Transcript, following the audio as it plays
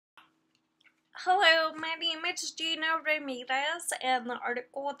Hello, my name is Gina Ramirez, and the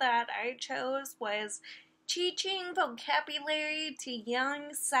article that I chose was Teaching Vocabulary to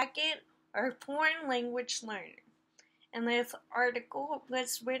Young Second or Foreign Language Learner. And this article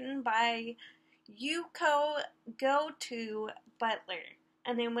was written by Yuko, Goto, Butler,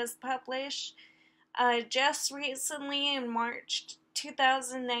 and it was published just recently in March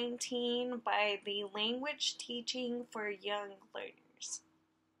 2019 by the Language Teaching for Young Learners.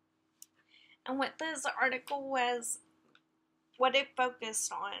 And what this article was, what it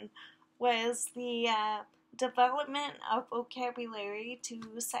focused on, was the development of vocabulary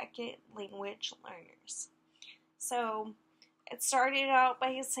to second language learners. So it started out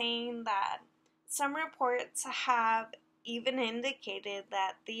by saying that some reports have even indicated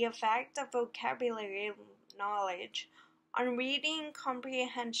that the effect of vocabulary knowledge on reading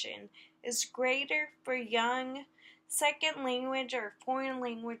comprehension is greater for young second language or foreign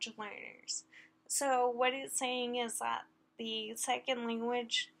language learners. So what it's saying is that the second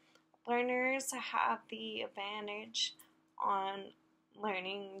language learners have the advantage on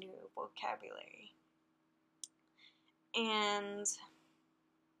learning new vocabulary. And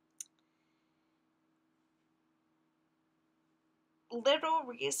little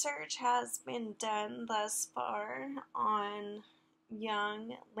research has been done thus far on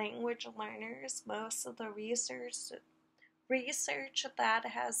young language learners. Most of the research that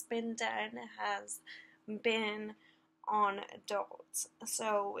has been done has been on adults,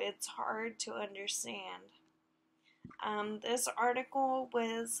 so it's hard to understand. This article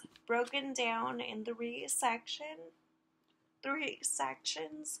was broken down in three sections.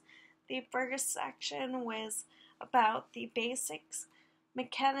 The first section was about the basics,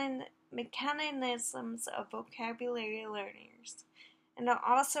 mechanisms of vocabulary learners, and it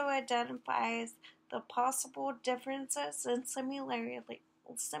also identifies the possible differences and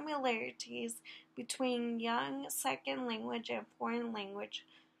similarities between young second language and foreign language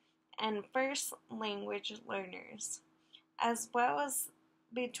and first language learners, as well as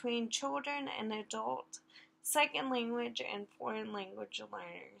between children and adult second language and foreign language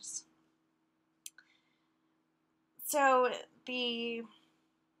learners. So the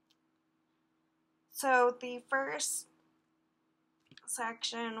first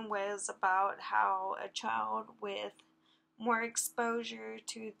section was about how a child with more exposure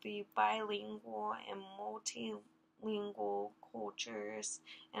to the bilingual and multilingual cultures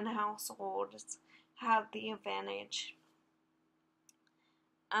and households have the advantage.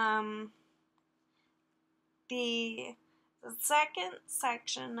 The second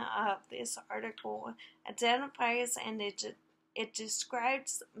section of this article identifies and it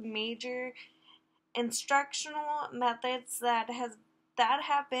describes major instructional methods that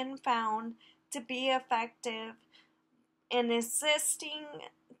have been found to be effective in assisting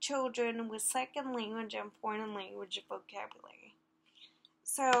children with second language and foreign language vocabulary.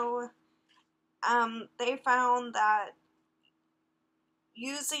 So they found that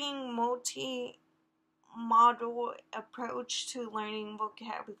using multi-modal approach to learning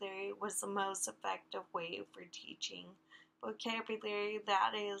vocabulary was the most effective way for teaching vocabulary.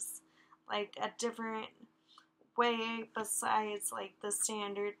 That is like a different way besides like the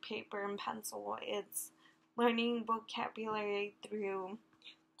standard paper and pencil. It's learning vocabulary through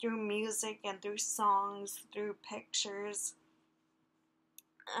music and through songs, through pictures.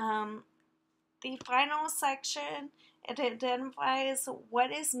 The final section, it identifies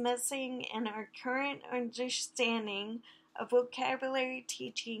what is missing in our current understanding of vocabulary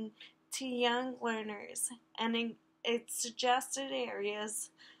teaching to young learners, and it suggested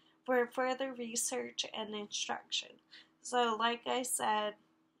areas for further research and instruction. So, like I said,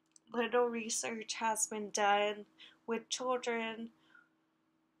 little research has been done with children.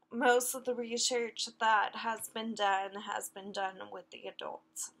 Most of the research that has been done with the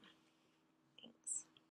adults.